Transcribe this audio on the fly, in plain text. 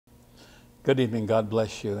Good evening. God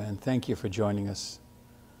bless you, and thank you for joining us.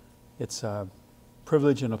 It's a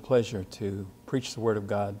privilege and a pleasure to preach the Word of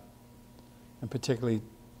God, and particularly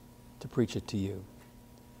to preach it to you.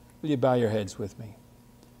 Will you bow your heads with me?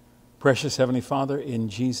 Precious Heavenly Father, in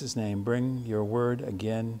Jesus' name, bring your Word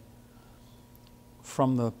again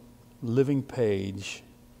from the living page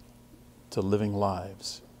to living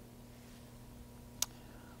lives.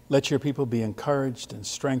 Let your people be encouraged and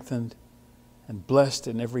strengthened and blessed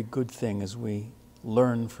in every good thing as we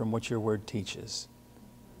learn from what your word teaches.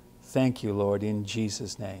 Thank you, Lord, in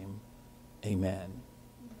Jesus' name. Amen.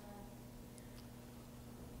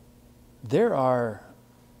 There are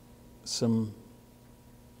some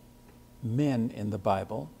men in the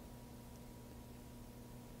Bible,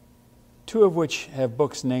 two of which have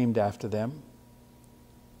books named after them,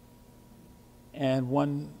 and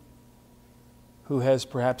one who has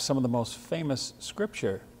perhaps some of the most famous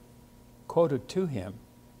scripture quoted to him,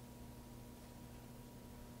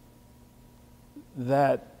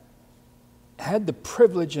 that had the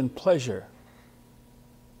privilege and pleasure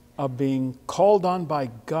of being called on by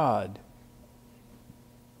God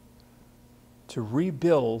to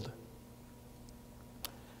rebuild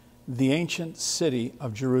the ancient city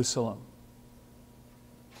of Jerusalem.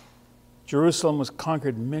 Jerusalem was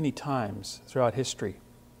conquered many times throughout history.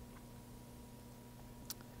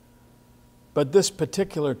 But this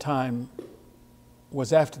particular time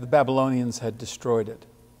was after the Babylonians had destroyed it.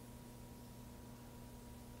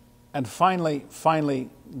 And finally,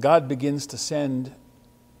 God begins to send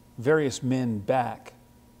various men back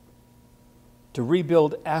to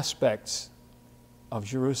rebuild aspects of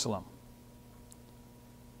Jerusalem.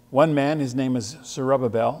 One man, his name is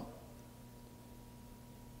Zerubbabel.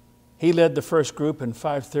 He led the first group in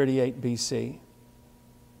 538 BC.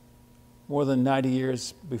 More than 90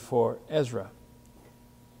 years before Ezra.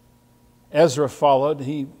 Ezra followed.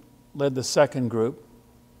 He led the second group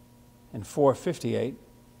in 458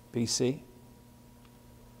 BC.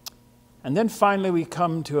 And then finally we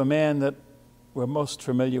come to a man that we're most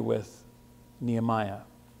familiar with, Nehemiah.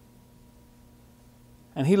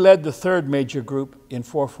 And he led the third major group in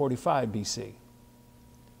 445 BC.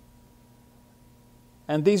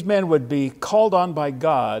 And these men would be called on by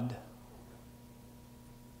God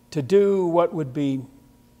to do what would be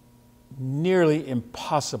nearly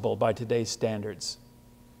impossible by today's standards.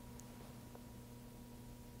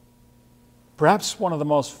 Perhaps one of the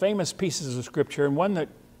most famous pieces of Scripture, and one that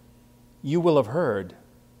you will have heard,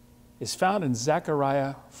 is found in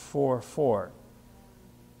Zechariah 4:4.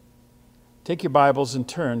 Take your Bibles and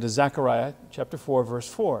turn to Zechariah chapter 4, verse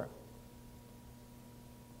 4.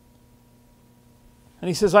 And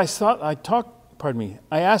he says, I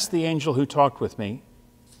asked the angel who talked with me,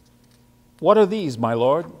 "What are these, my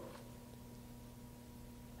Lord?"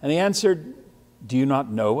 And he answered, "Do you not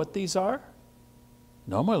know what these are?"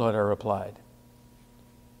 "No, my Lord," I replied.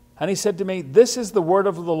 And he said to me, "This is the word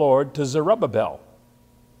of the Lord to Zerubbabel.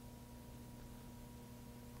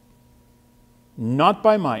 Not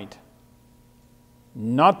by might,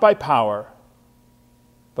 not by power,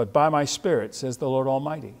 but by my Spirit, says the Lord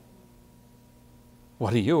Almighty."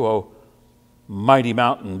 What are you, O mighty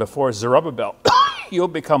mountain, before Zerubbabel? You'll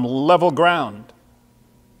become level ground.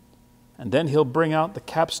 And then he'll bring out the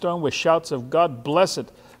capstone with shouts of, "God bless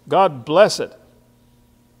it, God bless it."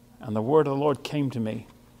 And the word of the Lord came to me.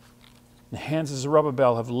 The hands of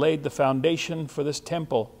Zerubbabel have laid the foundation for this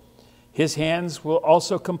temple. His hands will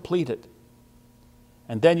also complete it.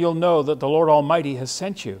 And then you'll know that the Lord Almighty has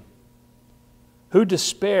sent you. Who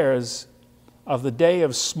despairs of the day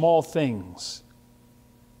of small things?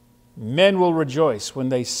 Men will rejoice when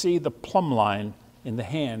they see the plumb line in the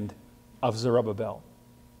hand of Zerubbabel.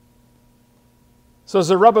 So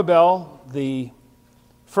Zerubbabel, the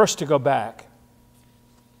first to go back,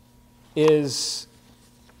 is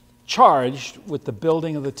charged with the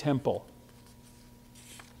building of the temple.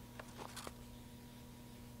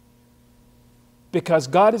 Because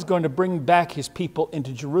God is going to bring back his people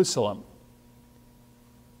into Jerusalem.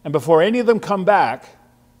 And before any of them come back,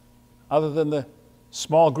 other than the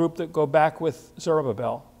small group that go back with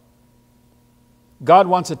Zerubbabel, God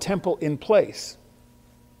wants a temple in place.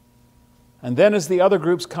 And then as the other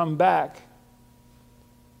groups come back,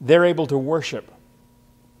 they're able to worship.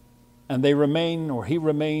 And they remain, or he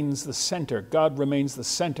remains the center. God remains the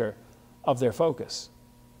center of their focus.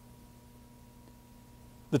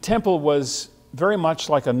 The temple was very much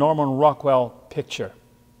like a Norman Rockwell picture.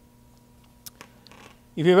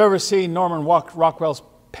 If you've ever seen Norman Rockwell's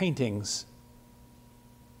paintings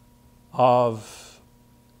of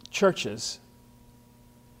churches,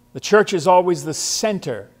 the church is always the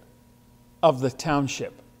center of the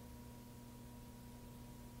township.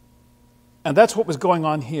 And that's what was going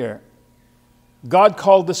on here. God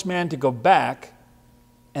called this man to go back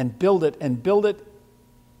and build it,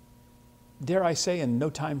 dare I say, in no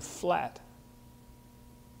time flat.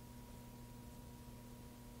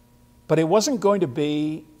 But it wasn't going to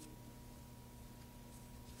be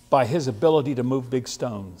by his ability to move big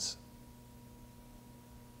stones.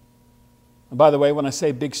 And by the way, when I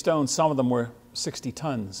say big stones, some of them were 60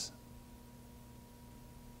 tons.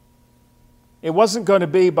 It wasn't going to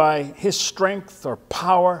be by his strength or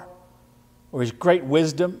power or his great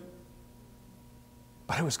wisdom,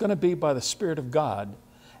 but it was going to be by the Spirit of God.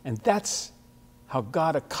 And that's how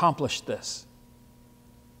God accomplished this.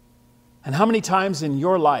 And how many times in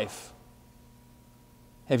your life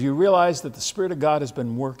have you realized that the Spirit of God has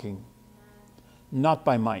been working, not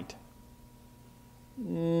by might,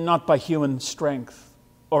 not by human strength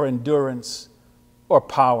or endurance or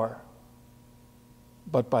power,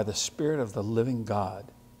 but by the Spirit of the living God?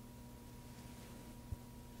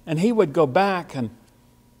 And he would go back and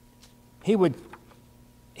he would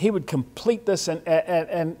complete this,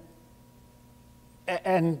 and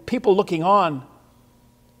people looking on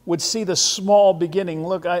would see the small beginning.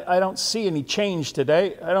 Look, I don't see any change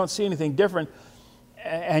today. I don't see anything different.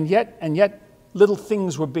 And yet little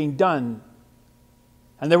things were being done.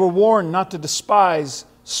 And they were warned not to despise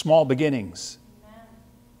small beginnings. Amen.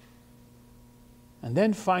 And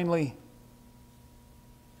then finally,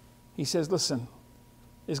 he says, listen,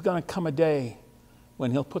 there's going to come a day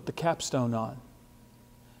when he'll put the capstone on,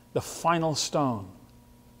 the final stone,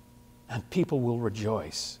 and people will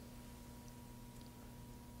rejoice.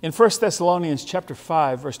 In 1 Thessalonians chapter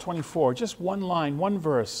 5, verse 24, just one line, one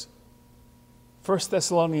verse. 1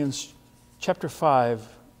 Thessalonians chapter 5,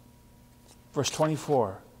 verse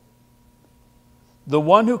 24. The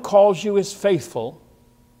one who calls you is faithful,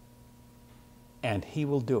 and he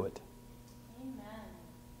will do it. Amen.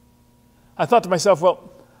 I thought to myself,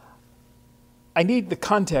 well, I need the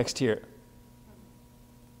context here.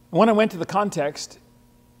 When I went to the context,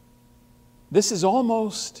 this is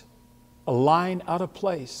almost a line out of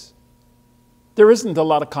place. There isn't a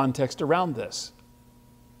lot of context around this.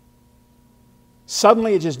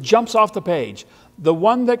 Suddenly it just jumps off the page. The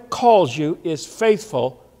one that calls you is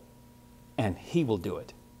faithful, and he will do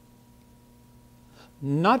it.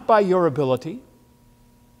 Not by your ability,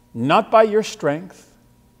 not by your strength,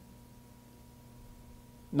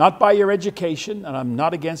 not by your education, and I'm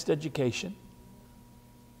not against education,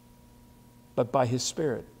 but by his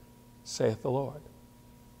Spirit, saith the Lord.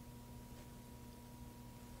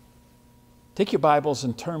 Take your Bibles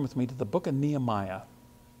and turn with me to the book of Nehemiah,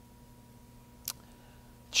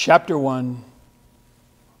 chapter 1,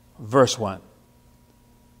 verse 1.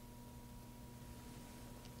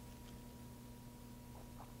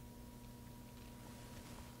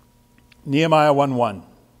 Nehemiah 1:1.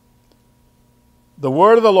 The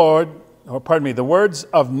word of the Lord, the words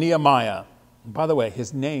of Nehemiah. And by the way,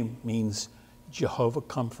 his name means Jehovah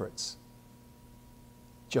comforts.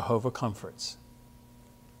 Jehovah comforts.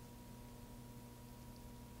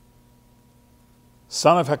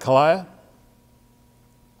 Son of Hekeliah,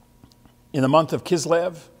 in the month of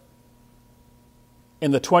Kislev,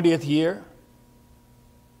 in the 20th year,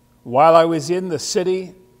 while I was in the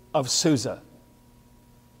city of Susa.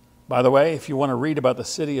 By the way, if you want to read about the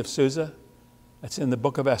city of Susa, it's in the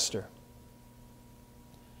book of Esther.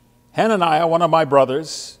 Hananiah, one of my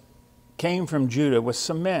brothers, came from Judah with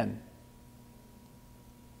some men.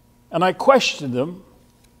 And I questioned them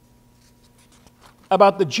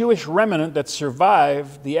about the Jewish remnant that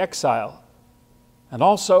survived the exile, and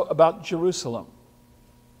also about Jerusalem.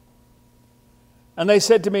 And they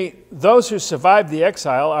said to me, those who survived the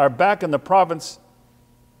exile are back in the province,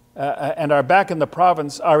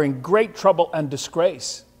 are in great trouble and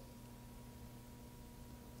disgrace.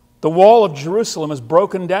 The wall of Jerusalem is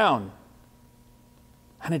broken down,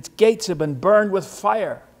 and its gates have been burned with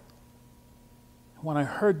fire. When I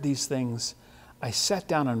heard these things, I sat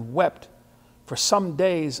down and wept. For some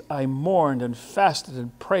days I mourned and fasted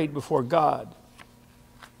and prayed before God.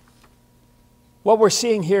 What we're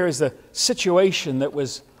seeing here is a situation that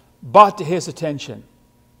was brought to his attention.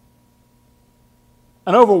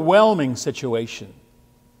 An overwhelming situation.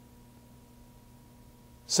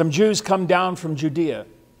 Some Jews come down from Judea.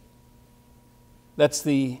 That's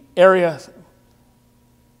the area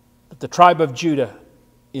that the tribe of Judah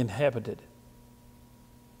inhabited.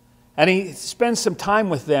 And he spends some time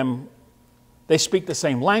with them. They speak the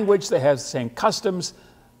same language, they have the same customs,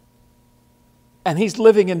 and he's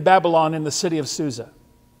living in Babylon in the city of Susa.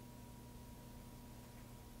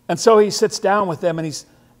 And so he sits down with them and he's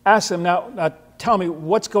asked them, now tell me,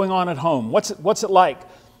 what's going on at home? What's it like?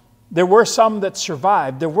 There were some that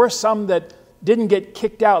survived. There were some that didn't get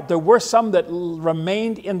kicked out. There were some that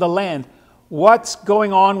remained in the land. What's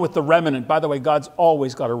going on with the remnant? By the way, God's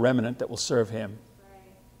always got a remnant that will serve him.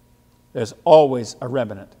 There's always a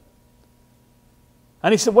remnant.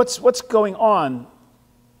 And he said, what's going on?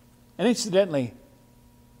 And incidentally,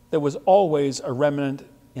 there was always a remnant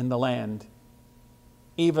in the land,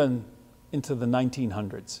 even into the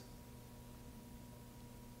 1900s.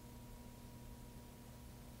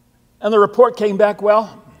 And the report came back,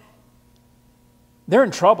 well, they're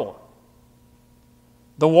in trouble.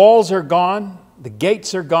 The walls are gone. The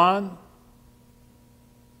gates are gone.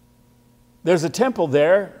 There's a temple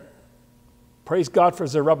there. Praise God for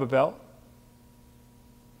Zerubbabel.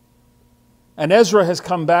 And Ezra has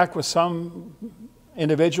come back with some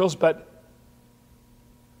individuals, but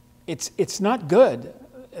it's not good.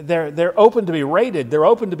 They're open to be raided. They're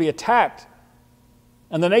open to be attacked.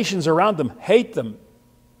 And the nations around them hate them.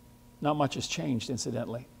 Not much has changed,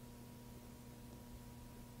 incidentally.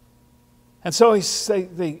 And so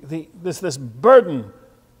this burden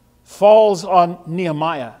falls on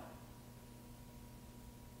Nehemiah.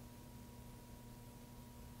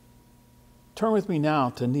 Turn with me now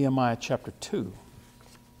to Nehemiah chapter 2.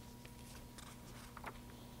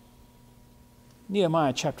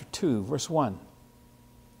 Nehemiah chapter 2, verse 1.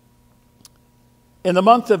 In the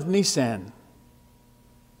month of Nisan,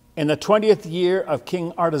 in the 20th year of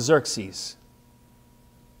King Artaxerxes,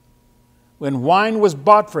 when wine was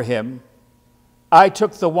bought for him, I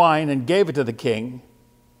took the wine and gave it to the king.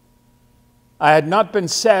 I had not been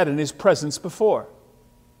sad in his presence before.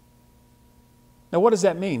 Now, what does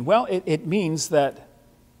that mean? Well, it means that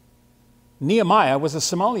Nehemiah was a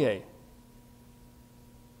sommelier.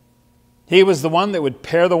 He was the one that would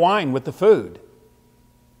pair the wine with the food.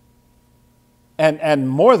 And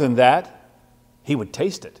more than that, he would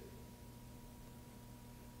taste it.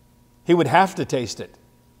 He would have to taste it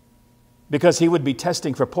because he would be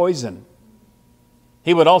testing for poison.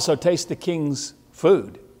 He would also taste the king's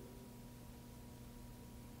food.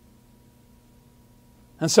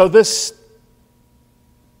 And so this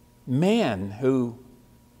man who,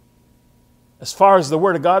 as far as the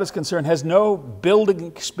Word of God is concerned, has no building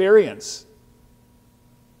experience,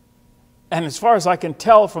 and as far as I can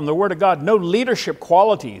tell from the Word of God, no leadership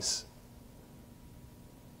qualities,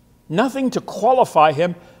 nothing to qualify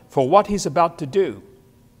him for what he's about to do,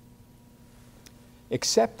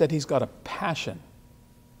 except that he's got a passion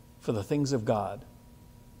for the things of God.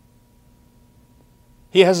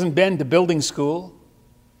 He hasn't been to building school.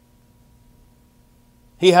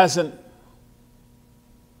 He hasn't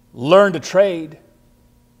learned a trade.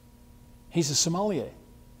 He's a sommelier.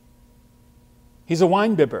 He's a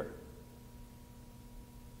wine bibber.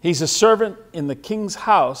 He's a servant in the king's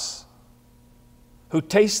house who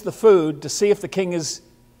tastes the food to see if the king is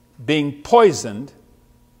being poisoned.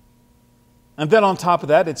 And then on top of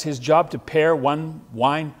that, it's his job to pair one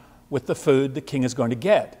wine with the food the king is going to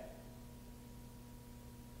get.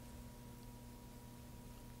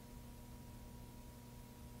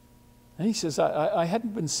 And he says, I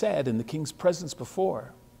hadn't been sad in the king's presence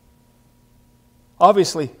before.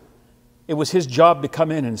 Obviously, it was his job to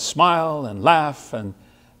come in and smile and laugh and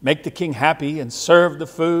make the king happy and serve the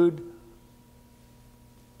food.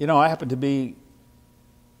 You know, I happen to be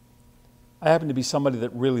somebody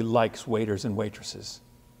that really likes waiters and waitresses.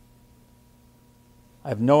 I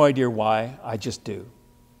have no idea why, I just do.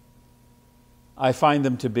 I find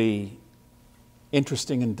them to be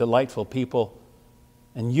interesting and delightful people,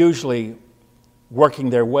 and usually working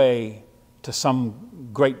their way to some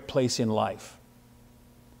great place in life.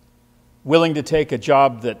 Willing to take a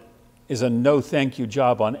job that is a no thank you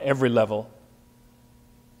job on every level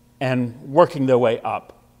and working their way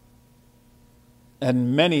up.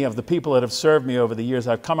 And many of the people that have served me over the years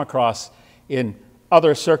I've come across in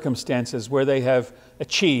other circumstances where they have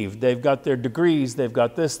achieved. They've got their degrees, they've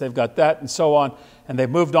got this, they've got that, and so on, and they've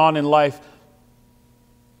moved on in life.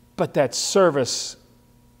 But that service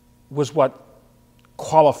was what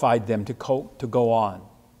qualified them to go on.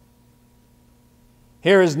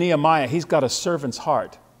 Here is Nehemiah. He's got a servant's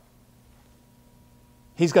heart.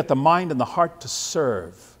 He's got the mind and the heart to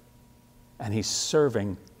serve, and he's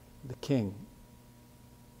serving the king.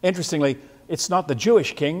 Interestingly, it's not the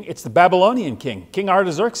Jewish king, it's the Babylonian king, King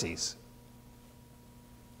Artaxerxes.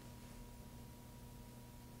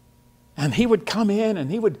 And he would come in and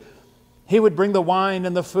he would bring the wine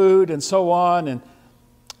and the food and so on, and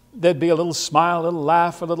there'd be a little smile, a little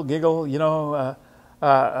laugh, a little giggle,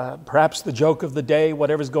 perhaps the joke of the day,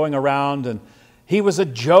 whatever's going around. And he was a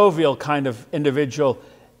jovial kind of individual,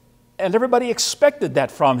 and everybody expected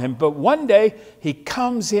that from him. But one day he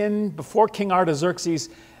comes in before King Artaxerxes,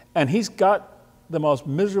 and he's got the most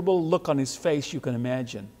miserable look on his face you can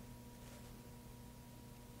imagine.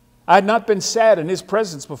 I had not been sad in his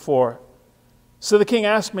presence before. So the king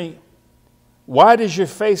asked me, "Why does your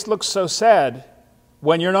face look so sad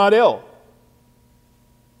when you're not ill?"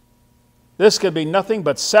 This could be nothing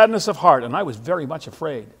but sadness of heart, and I was very much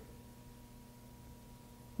afraid.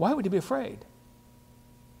 Why would he be afraid?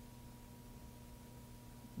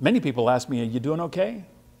 Many people ask me, "Are you doing okay?"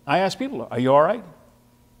 I ask people, "Are you all right?"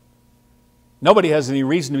 Nobody has any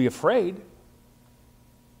reason to be afraid.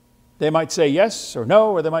 They might say yes or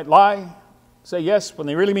no, or they might lie, say yes when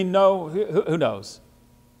they really mean no. Who knows?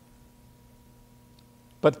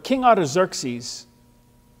 But King Artaxerxes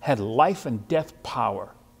had life and death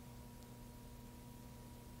power.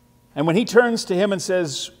 And when he turns to him and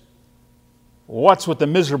says, "What's with the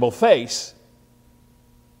miserable face?"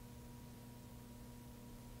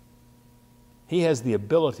 he has the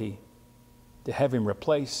ability to have him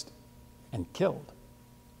replaced and killed.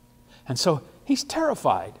 And so he's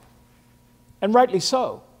terrified, and rightly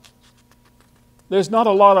so. There's not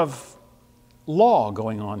a lot of law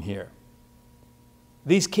going on here.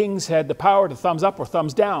 These kings had the power to thumbs up or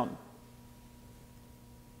thumbs down,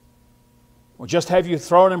 or just have you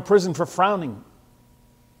thrown in prison for frowning.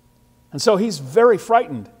 And so he's very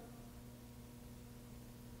frightened.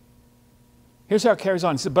 Here's how it carries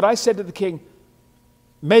on. He said, "But I said to the king,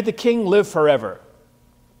 'May the king live forever.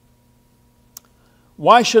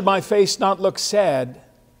 Why should my face not look sad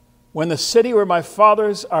when the city where my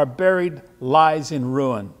fathers are buried lies in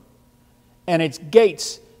ruin, and its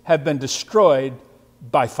gates have been destroyed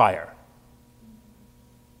by fire?'"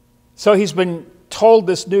 So he's been told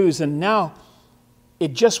this news, and now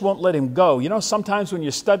it just won't let him go. You know, sometimes when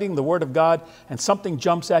you're studying the Word of God and something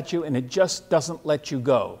jumps at you and it just doesn't let you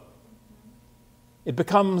go. It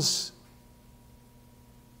becomes,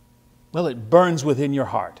 well, it burns within your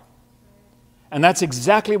heart. And that's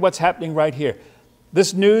exactly what's happening right here.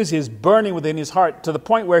 This news is burning within his heart to the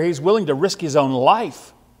point where he's willing to risk his own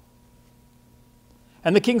life.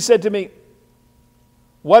 And the king said to me,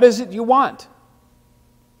 "What is it you want?"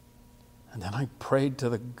 And then I prayed to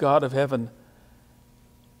the God of heaven,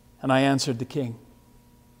 and I answered the king.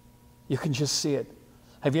 You can just see it.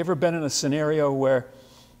 Have you ever been in a scenario where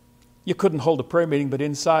you couldn't hold a prayer meeting, but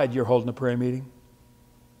inside you're holding a prayer meeting?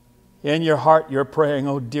 In your heart you're praying,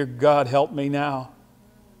 "Oh dear God, help me now."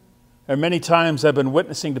 And many times I've been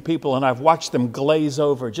witnessing to people and I've watched them glaze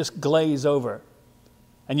over, just glaze over.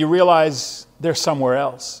 And you realize they're somewhere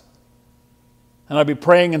else. And I'd be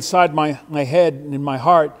praying inside my head and in my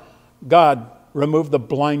heart, "God, remove the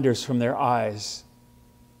blinders from their eyes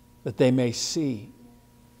that they may see."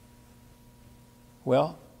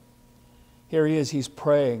 Well, here he is, he's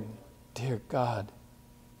praying, "Dear God,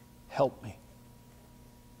 help me."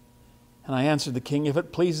 And I answered the king, "If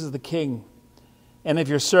it pleases the king, and if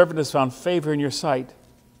your servant has found favor in your sight,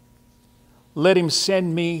 let him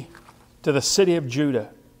send me to the city of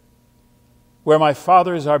Judah, where my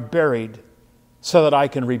fathers are buried, so that I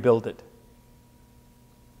can rebuild it."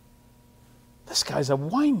 This guy's a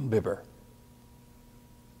wine bibber.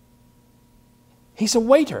 He's a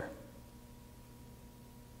waiter.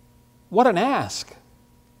 What an ask.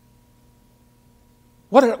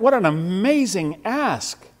 What an amazing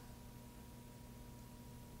ask.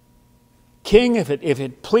 "King, if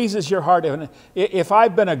it pleases your heart, if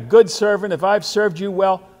I've been a good servant, if I've served you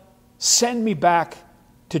well, send me back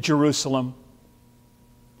to Jerusalem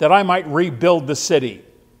that I might rebuild the city."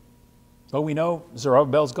 So we know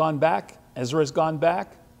Zerubbabel's gone back, Ezra's gone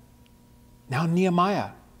back. Now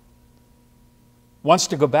Nehemiah wants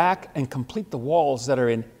to go back and complete the walls that are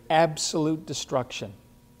in absolute destruction.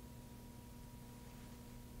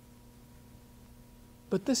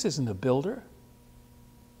 But this isn't a builder.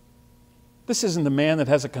 This isn't the man that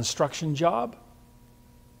has a construction job.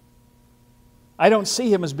 I don't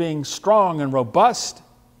see him as being strong and robust.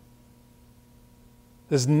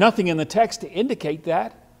 There's nothing in the text to indicate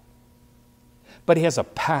that. But he has a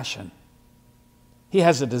passion. He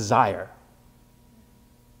has a desire.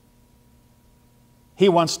 He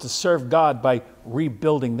wants to serve God by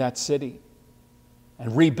rebuilding that city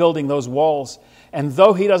and rebuilding those walls. And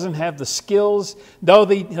though he doesn't have the skills, though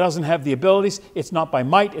he doesn't have the abilities, it's not by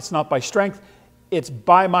might, it's not by strength, it's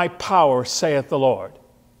by my power, saith the Lord.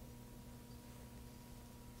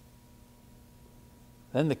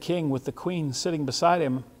 Then the king, with the queen sitting beside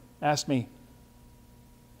him, asked me,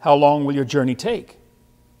 "How long will your journey take?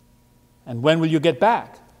 And when will you get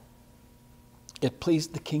back?" It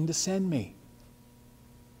pleased the king to send me.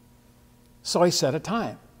 So I set a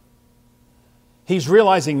time. He's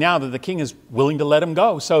realizing now that the king is willing to let him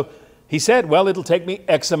go. So he said, "Well, it'll take me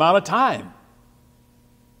X amount of time."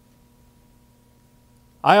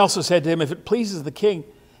 I also said to him, if it pleases the king,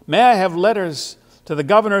 may I have letters to the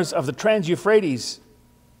governors of the Trans-Euphrates,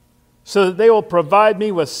 so that they will provide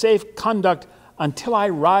me with safe conduct until I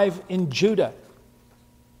arrive in Judah.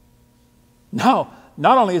 Now,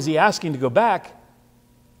 not only is he asking to go back,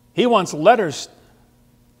 he wants letters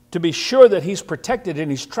to be sure that he's protected in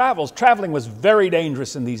his travels. Traveling was very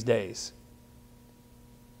dangerous in these days.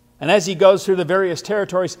 And as he goes through the various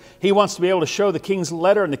territories, he wants to be able to show the king's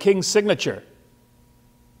letter and the king's signature,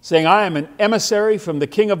 saying, I am an emissary from the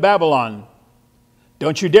king of Babylon.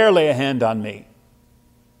 Don't you dare lay a hand on me.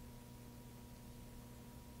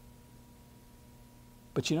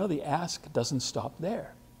 But you know, the ask doesn't stop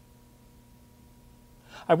there.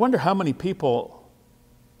 I wonder how many people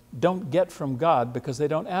don't get from God because they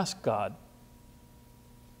don't ask God.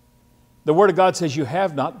 The Word of God says you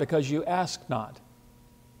have not because you ask not.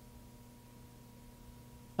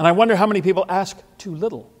 And I wonder how many people ask too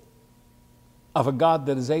little of a God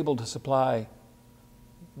that is able to supply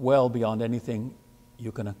well beyond anything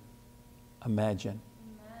you can imagine.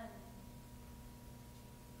 Amen.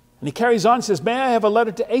 And he carries on and says, may I have a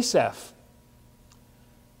letter to Asaph,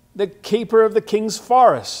 the keeper of the king's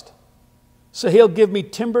forest, so he'll give me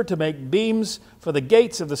timber to make beams for the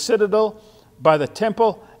gates of the citadel by the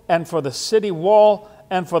temple and for the city wall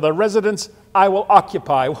and for the residence I will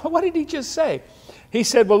occupy. What did he just say? He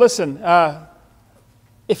said, well, listen,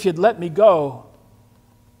 if you'd let me go,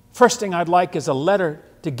 first thing I'd like is a letter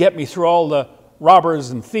to get me through all the robbers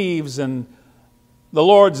and thieves and the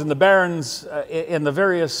lords and the barons in the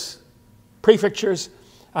various prefectures.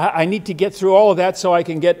 I need to get through all of that so I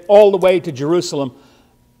can get all the way to Jerusalem.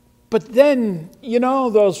 But then, you know,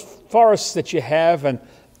 those forests that you have and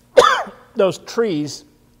those trees,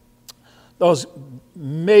 those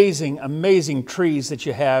amazing, amazing trees that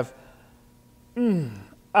you have,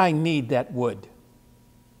 I need that wood.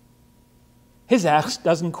 His ask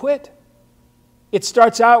doesn't quit. It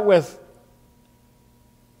starts out with,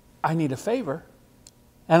 I need a favor.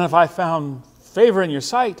 And if I found favor in your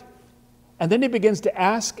sight, and then he begins to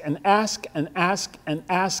ask and ask and ask and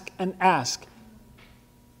ask and ask.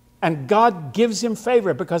 And God gives him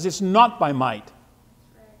favor because it's not by might.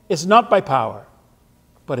 It's not by power,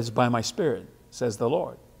 but it's by my Spirit, says the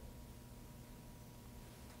Lord.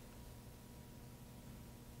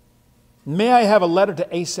 May I have a letter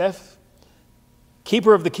to Asaph,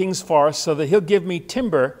 keeper of the king's forest, so that he'll give me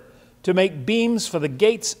timber to make beams for the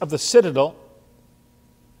gates of the citadel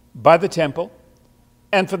by the temple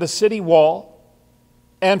and for the city wall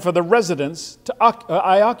and for the residence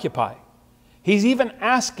I occupy. He's even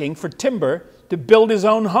asking for timber to build his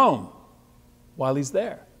own home while he's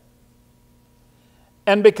there.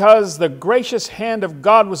 And because the gracious hand of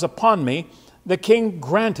God was upon me, the king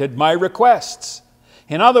granted my requests.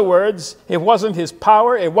 In other words, it wasn't his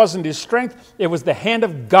power, it wasn't his strength, it was the hand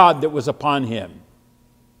of God that was upon him.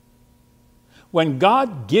 When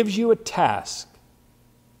God gives you a task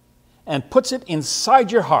and puts it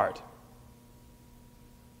inside your heart,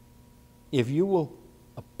 if you will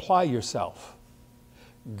apply yourself,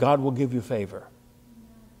 God will give you favor.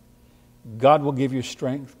 God will give you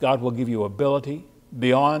strength. God will give you ability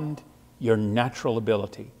beyond your natural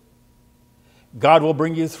ability. God will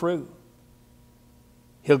bring you through.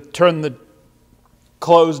 He'll turn the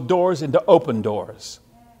closed doors into open doors.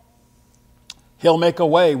 He'll make a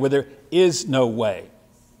way where there is no way.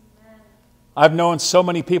 I've known so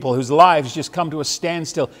many people whose lives just come to a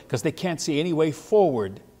standstill because they can't see any way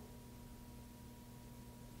forward.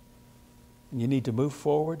 And you need to move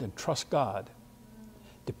forward and trust God.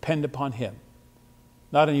 Depend upon Him.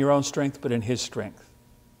 Not in your own strength, but in His strength.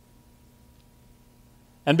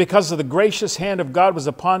 And because of the gracious hand of God was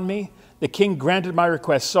upon me, the king granted my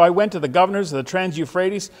request. So I went to the governors of the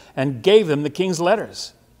Trans-Euphrates and gave them the king's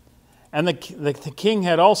letters. And the king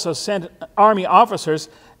had also sent army officers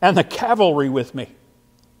and the cavalry with me.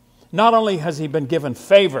 Not only has he been given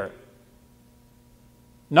favor,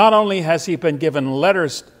 not only has he been given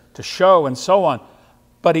letters to show and so on,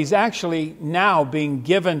 but he's actually now being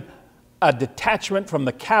given a detachment from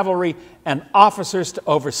the cavalry and officers to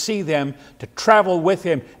oversee them, to travel with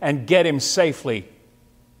him and get him safely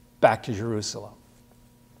back to Jerusalem.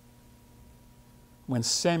 When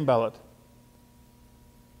Sanballat,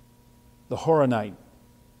 the Horonite,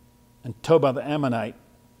 and Tobiah the Ammonite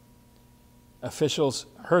officials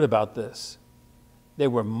heard about this, they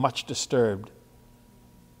were much disturbed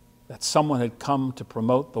that someone had come to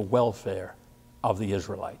promote the welfare of the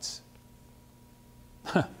Israelites.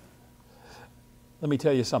 Let me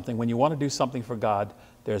tell you something. When you want to do something for God,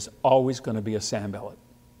 there's always going to be a Sanballat.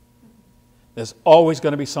 There's always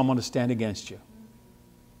going to be someone to stand against you.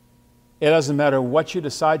 It doesn't matter what you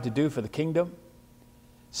decide to do for the kingdom.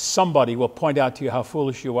 somebody will point out to you how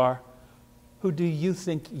foolish you are. Who do you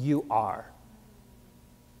think you are?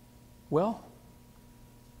 Well,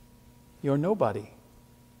 you're nobody.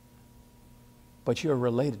 But you're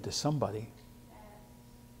related to somebody.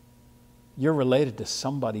 You're related to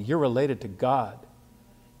somebody. You're related to God.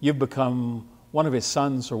 You've become one of His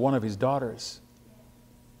sons or one of His daughters.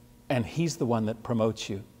 And He's the one that promotes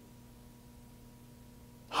you.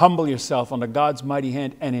 Humble yourself under God's mighty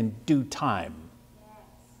hand, and in due time,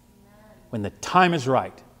 when the time is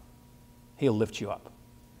right, He'll lift you up.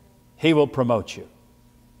 He will promote you.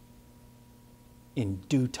 In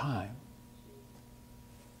due time.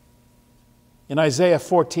 In Isaiah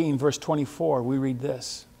 14, verse 24, we read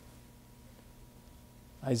this.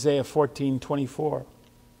 Isaiah 14:24.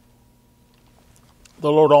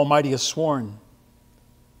 The Lord Almighty has sworn,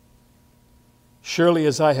 surely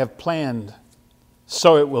as I have planned,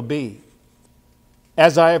 so it will be.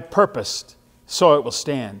 As I have purposed, so it will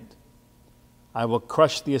stand. I will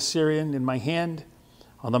crush the Assyrian in my hand.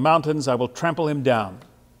 On the mountains I will trample him down.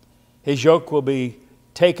 His yoke will be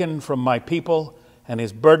taken from my people, and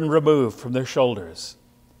his burden removed from their shoulders.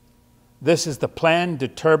 This is the plan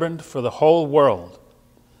determined for the whole world.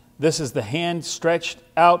 This is the hand stretched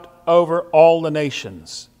out over all the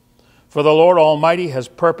nations. For the Lord Almighty has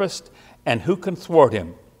purposed, and who can thwart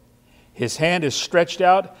him? His hand is stretched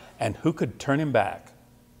out, and who could turn him back?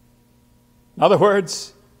 In other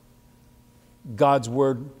words, God's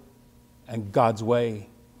word and God's way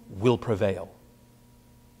will prevail.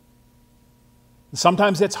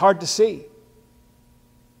 Sometimes it's hard to see.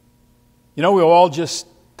 You know, we've all just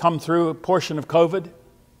come through a portion of COVID.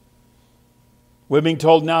 We're being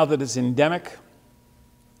told now that it's endemic,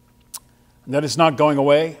 and that it's not going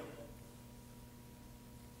away.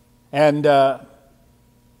 And to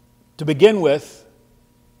begin with,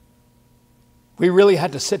 we really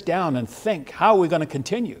had to sit down and think, how are we going to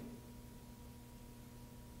continue?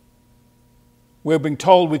 We're being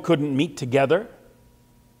told we couldn't meet together.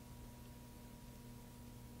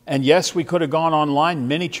 And yes, we could have gone online.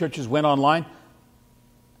 Many churches went online.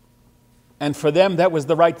 And for them, that was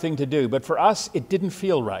the right thing to do. But for us, it didn't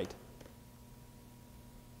feel right.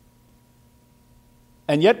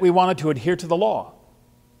 And yet we wanted to adhere to the law.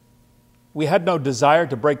 We had no desire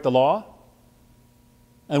to break the law.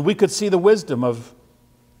 And we could see the wisdom of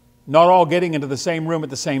not all getting into the same room at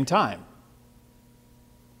the same time.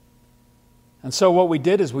 And so what we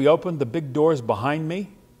did is we opened the big doors behind me,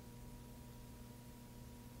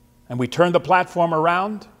 and we turned the platform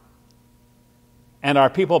around, and our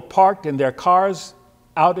people parked in their cars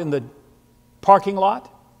out in the parking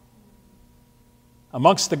lot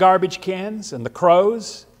amongst the garbage cans and the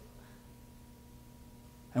crows.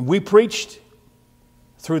 And we preached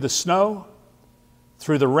through the snow,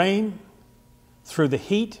 through the rain, through the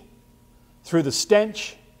heat, through the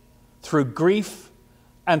stench, through grief,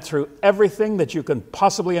 and through everything that you can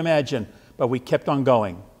possibly imagine. But we kept on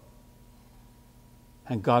going.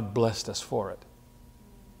 And God blessed us for it.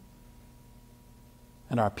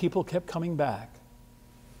 And our people kept coming back.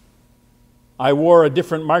 I wore a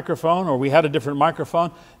different microphone, or we had a different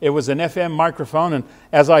microphone. It was an FM microphone, and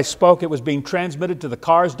as I spoke, it was being transmitted to the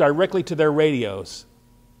cars directly to their radios.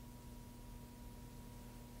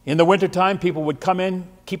 In the wintertime, people would come in,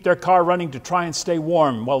 keep their car running to try and stay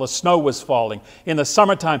warm while the snow was falling. In the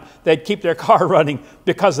summertime, they'd keep their car running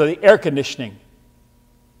because of the air conditioning.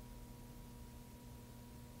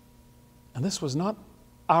 And this was not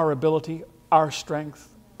our ability, our strength,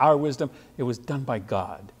 our wisdom. It was done by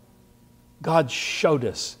God. God showed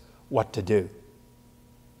us what to do.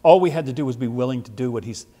 All we had to do was be willing to do what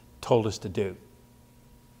He's told us to do.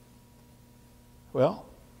 Well,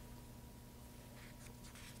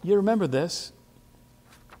 you remember this.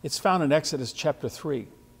 It's found in Exodus chapter 3,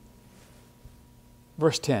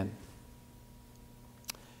 verse 10.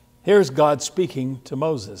 Here's God speaking to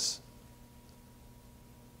Moses.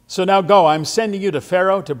 So now go, I'm sending you to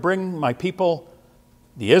Pharaoh to bring my people,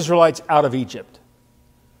 the Israelites, out of Egypt.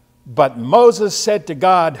 But Moses said to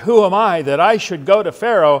God, who am I that I should go to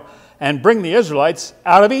Pharaoh and bring the Israelites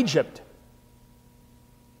out of Egypt?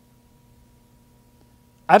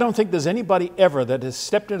 I don't think there's anybody ever that has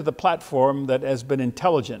stepped into the platform that has been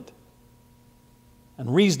intelligent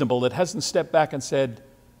and reasonable that hasn't stepped back and said,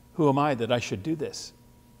 who am I that I should do this?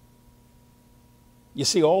 You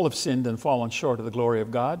see, all have sinned and fallen short of the glory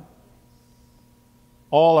of God.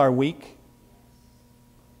 All are weak.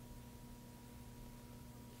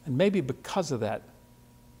 And maybe because of that,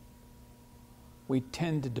 we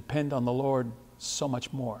tend to depend on the Lord so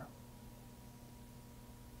much more.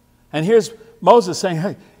 And here's Moses saying,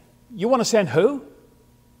 hey, you want to send who?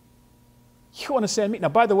 You want to send me? Now,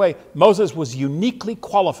 by the way, Moses was uniquely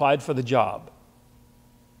qualified for the job.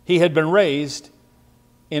 He had been raised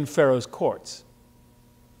in Pharaoh's courts.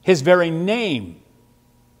 His very name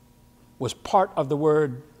was part of the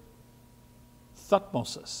word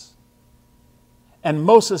Thutmoses. And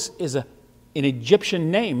Moses is an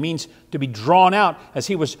Egyptian name, means to be drawn out, as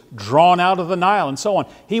he was drawn out of the Nile and so on.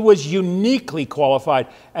 He was uniquely qualified.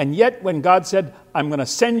 And yet when God said, I'm going to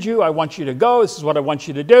send you, I want you to go, this is what I want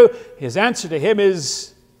you to do, his answer to him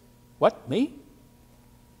is, what, me?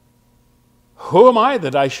 Who am I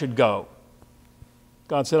that I should go?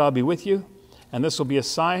 God said, I'll be with you, and this will be a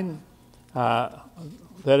sign that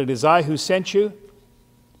it is I who sent you.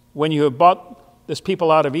 When you have brought this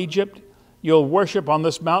people out of Egypt, you'll worship on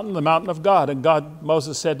this mountain, the mountain of God. And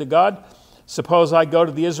Moses said to God, suppose I go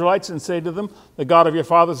to the Israelites and say to them, the God of your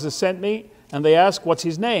fathers has sent me, and they ask, what's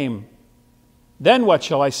his name? Then what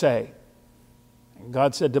shall I say? And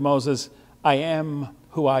God said to Moses, I am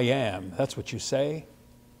who I am. That's what you say.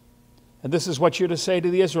 And this is what you're to say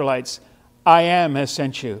to the Israelites, I am has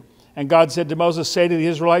sent you. And God said to Moses, say to the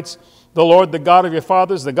Israelites, the Lord, the God of your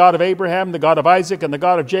fathers, the God of Abraham, the God of Isaac, and the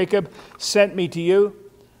God of Jacob, sent me to you.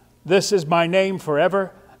 This is my name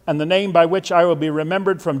forever, and the name by which I will be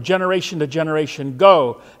remembered from generation to generation.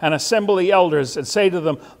 Go and assemble the elders and say to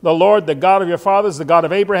them, the Lord, the God of your fathers, the God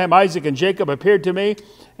of Abraham, Isaac, and Jacob, appeared to me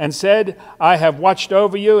and said, I have watched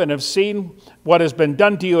over you and have seen what has been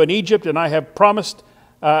done to you in Egypt, and I have promised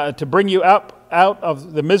to bring you out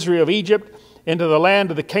of the misery of Egypt into the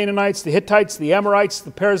land of the Canaanites, the Hittites, the Amorites,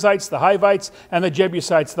 the Perizzites, the Hivites, and the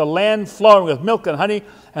Jebusites, the land flowing with milk and honey,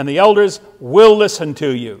 and the elders will listen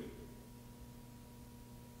to you.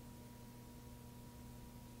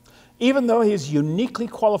 Even though he is uniquely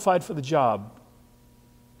qualified for the job,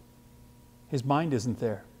 his mind isn't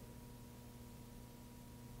there.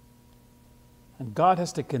 And God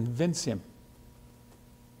has to convince him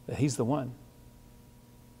that he's the one.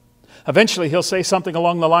 Eventually he'll say something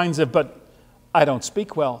along the lines of, but I don't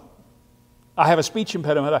speak well. I have a speech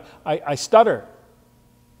impediment. I stutter.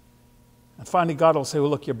 And finally God will say, well,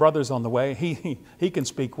 look, your brother's on the way. He can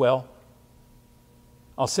speak well.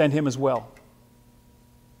 I'll send him as well.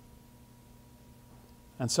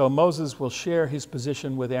 And so Moses will share his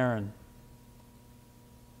position with Aaron.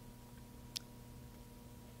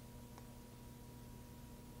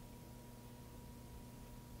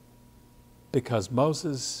 Because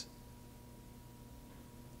Moses,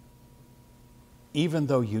 even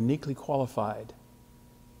though uniquely qualified,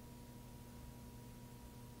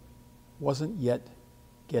 wasn't yet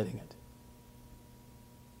getting it.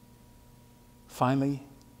 Finally,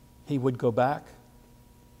 he would go back.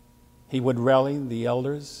 He would rally the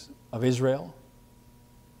elders of Israel,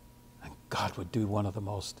 and God would do one of the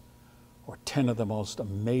most, or 10 of the most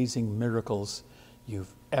amazing miracles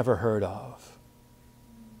you've ever heard of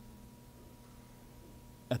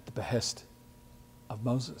at the behest of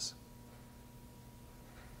Moses.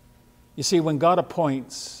 You see, when God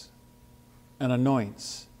appoints and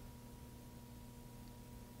anoints,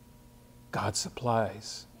 God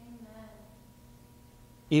supplies. Amen.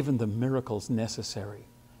 Even the miracles necessary,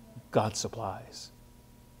 God supplies.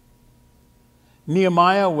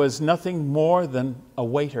 Nehemiah was nothing more than a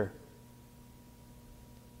waiter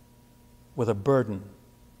with a burden.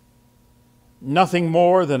 Nothing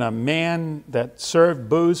more than a man that served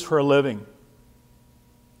booze for a living.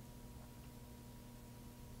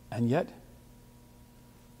 And yet,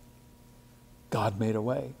 God made a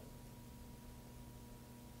way.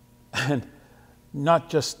 And not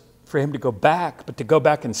just for him to go back, but to go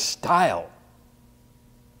back in style.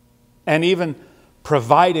 And even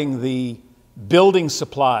providing the building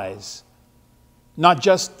supplies, not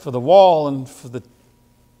just for the wall and for the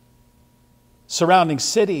surrounding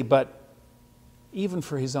city, but even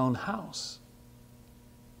for his own house.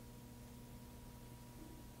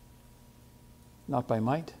 Not by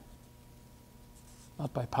might,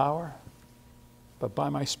 not by power, but by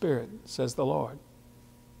my Spirit, says the Lord.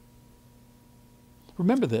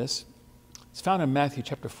 Remember this. It's found in Matthew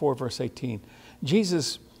chapter 4, verse 18.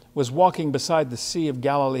 Jesus was walking beside the Sea of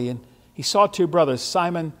Galilee, and he saw 2 brothers,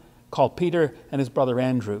 Simon, called Peter, and his brother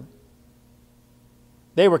Andrew.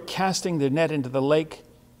 They were casting their net into the lake,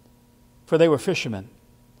 for they were fishermen.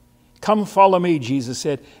 Come follow me, Jesus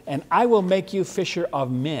said, and I will make you fisher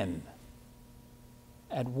of men.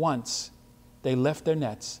 At once, they left their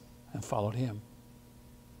nets and followed him.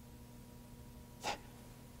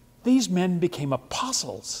 These men became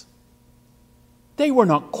apostles. They were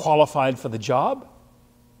not qualified for the job.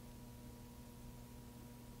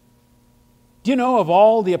 Do you know of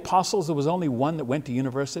all the apostles, there was only one that went to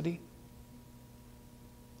university?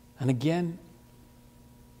 And again,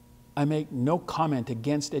 I make no comment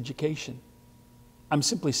against education. I'm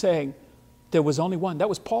simply saying there was only one. That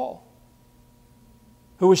was Paul,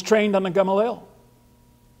 who was trained on the Gamaliel.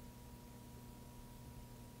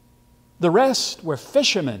 The rest were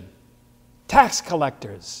fishermen, tax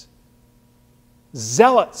collectors,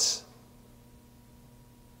 zealots,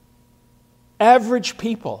 average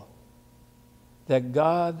people that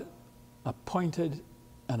God appointed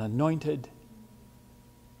and anointed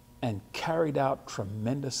and carried out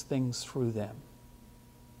tremendous things through them.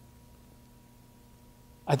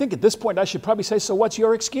 I think at this point I should probably say, so what's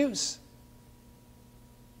your excuse?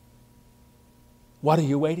 What are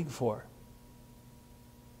you waiting for?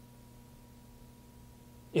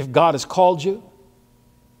 If God has called you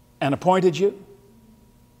and appointed you,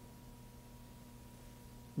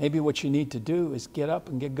 maybe what you need to do is get up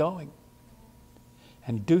and get going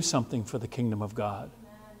and do something for the kingdom of God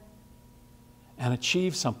and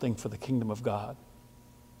achieve something for the kingdom of God,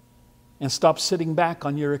 and stop sitting back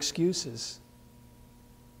on your excuses,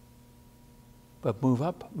 but move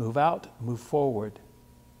up, move out, move forward,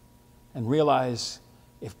 and realize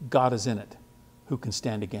if God is in it, who can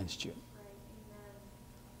stand against you?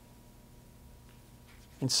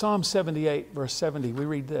 In Psalm 78, verse 70, we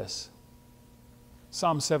read this.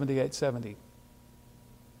 Psalm 78, 70.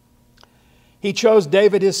 He chose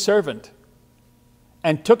David his servant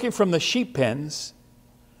and took him from the sheep pens,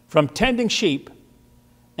 from tending sheep,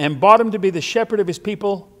 and brought him to be the shepherd of his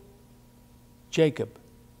people, Jacob,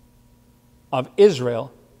 of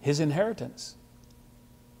Israel, his inheritance.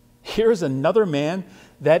 Here's another man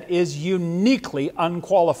that is uniquely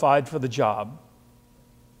unqualified for the job.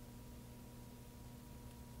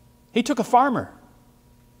 He took a farmer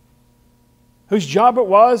whose job it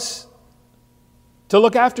was to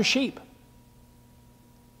look after sheep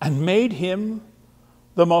and made him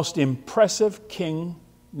the most impressive king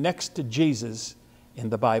next to Jesus in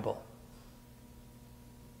the Bible.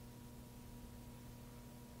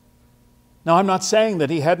 Now, I'm not saying that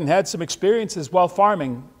he hadn't had some experiences while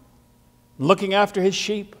farming, looking after his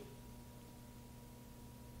sheep.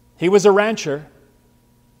 He was a rancher.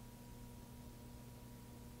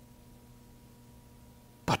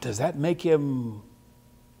 But does that make him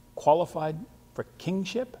qualified for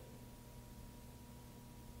kingship?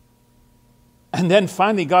 And then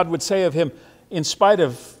finally God would say of him, in spite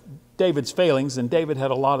of David's failings, and David had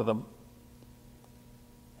a lot of them,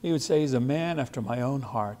 he would say, he's a man after my own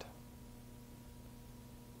heart.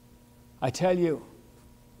 I tell you,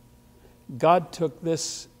 God took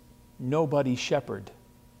this nobody shepherd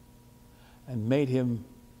and made him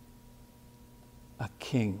a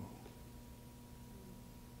king.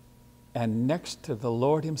 And next to the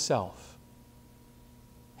Lord himself,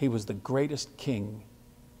 he was the greatest king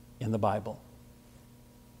in the Bible.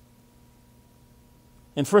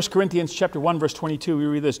 In 1 Corinthians chapter 1, verse 22, we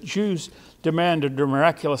read this: Jews demanded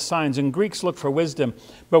miraculous signs, and Greeks looked for wisdom.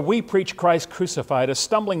 But we preach Christ crucified, a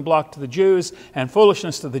stumbling block to the Jews and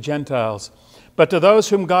foolishness to the Gentiles. But to those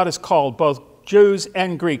whom God has called, both Jews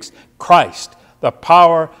and Greeks, Christ, the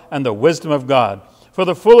power and the wisdom of God. For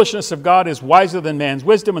the foolishness of God is wiser than man's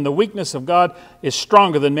wisdom, and the weakness of God is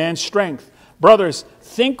stronger than man's strength. Brothers,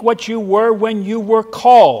 think what you were when you were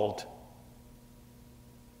called.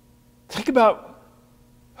 Think about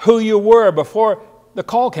who you were before the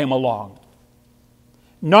call came along.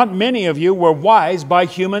 Not many of you were wise by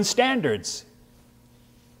human standards.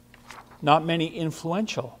 Not many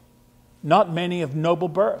influential. Not many of noble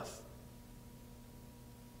birth.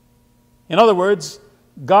 In other words,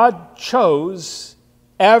 God chose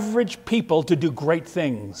average people to do great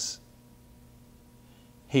things.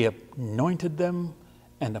 He anointed them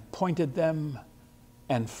and appointed them,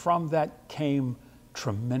 and from that came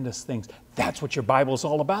tremendous things. That's what your Bible is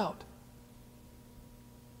all about.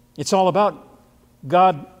 It's all about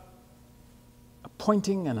God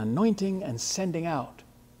appointing and anointing and sending out.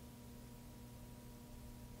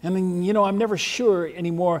 And then, I'm never sure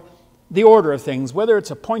anymore the order of things, whether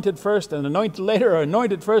it's appointed first and anointed later, or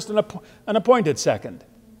anointed first and appointed second.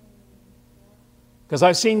 Because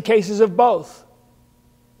I've seen cases of both.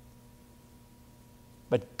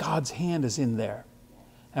 But God's hand is in there.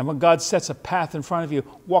 And when God sets a path in front of you,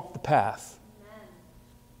 walk the path. Amen.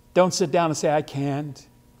 Don't sit down and say, I can't.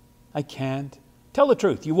 I can't. Tell the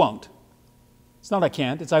truth, you won't. It's not I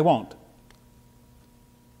can't, it's I won't.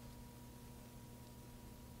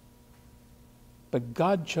 But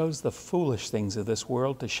God chose the foolish things of this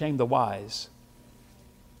world to shame the wise.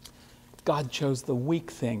 God chose the weak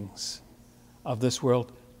things of this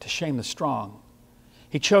world to shame the strong.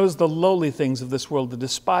 He chose the lowly things of this world, the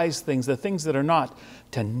despised things, the things that are not,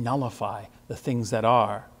 to nullify the things that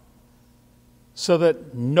are, so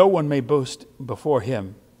that no one may boast before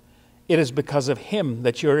him. It is because of him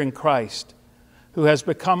that you're in Christ, who has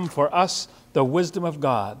become for us the wisdom of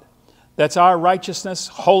God. That's our righteousness,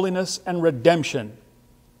 holiness, and redemption.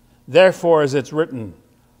 Therefore, as it's written,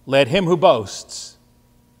 let him who boasts,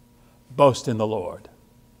 boast in the Lord.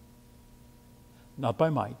 Not by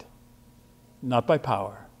might, not by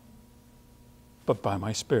power, but by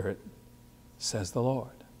my Spirit, says the Lord.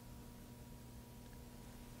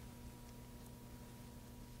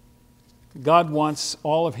 God wants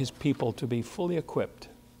all of his people to be fully equipped.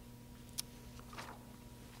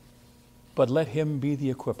 But let him be the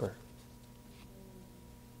equipper.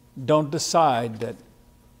 Don't decide that,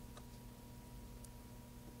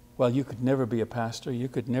 well, you could never be a pastor, you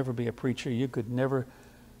could never be a preacher, you could never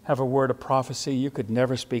have a word of prophecy, you could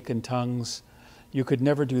never speak in tongues, you could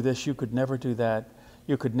never do this, you could never do that,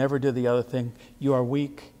 you could never do the other thing. You are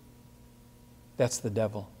weak. That's the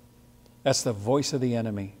devil. That's the voice of the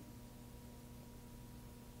enemy.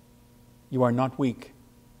 You are not weak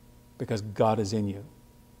because God is in you.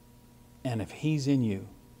 And if he's in you,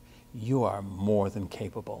 you are more than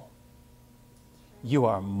capable. You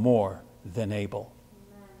are more than able.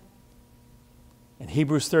 In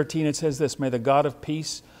Hebrews 13 it says this, may the God of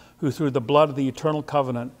peace, who through the blood of the eternal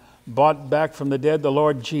covenant bought back from the dead the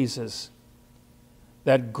Lord Jesus,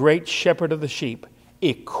 that great shepherd of the sheep,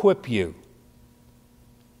 equip you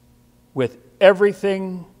with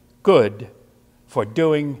everything good for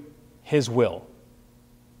doing his will.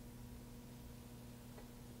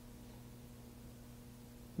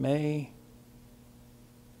 May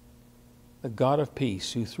the God of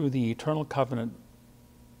peace, who through the eternal covenant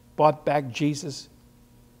bought back Jesus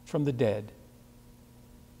from the dead,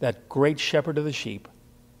 that great shepherd of the sheep,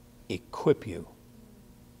 equip you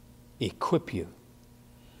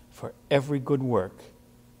for every good work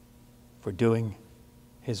for doing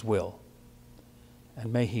his will.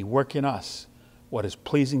 And may he work in us what is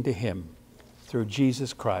pleasing to him through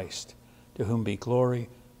Jesus Christ, to whom be glory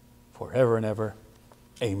forever and ever.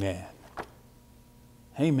 Amen.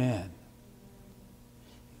 Amen.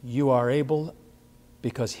 You are able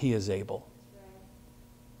because he is able.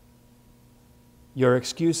 Your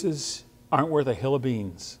excuses aren't worth a hill of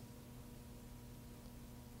beans.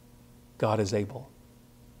 God is able.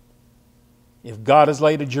 If God has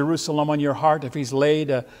laid a Jerusalem on your heart, if he's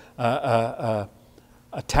laid a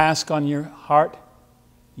task on your heart,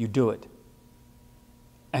 you do it.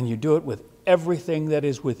 And you do it with everything that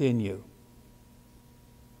is within you.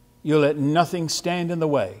 You let nothing stand in the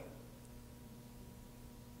way.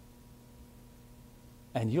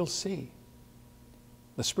 And you'll see.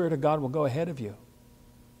 The Spirit of God will go ahead of you.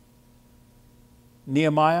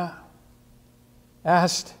 Nehemiah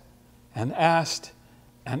asked and asked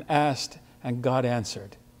and asked, and God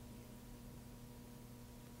answered.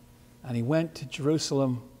 And he went to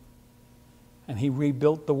Jerusalem and he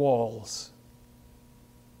rebuilt the walls.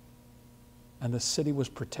 And the city was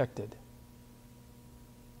protected.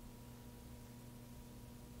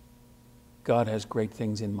 God has great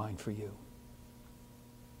things in mind for you.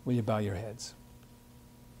 Will you bow your heads?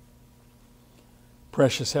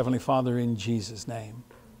 Precious Heavenly Father, in Jesus' name,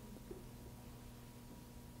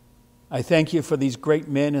 I thank you for these great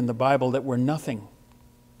men in the Bible that were nothing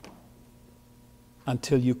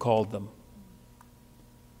until you called them,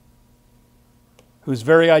 whose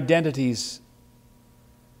very identities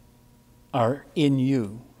are in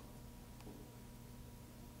you,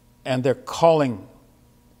 and their calling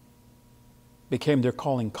became their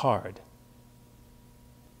calling card.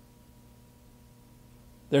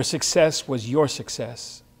 Their success was your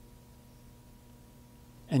success,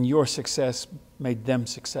 and your success made them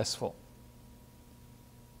successful.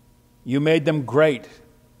 You made them great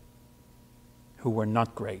who were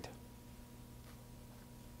not great.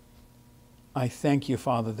 I thank you,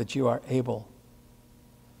 Father, that you are able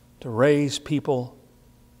to raise people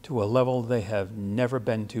to a level they have never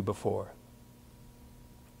been to before.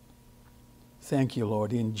 Thank you,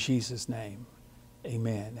 Lord, in Jesus' name.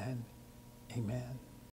 Amen and amen.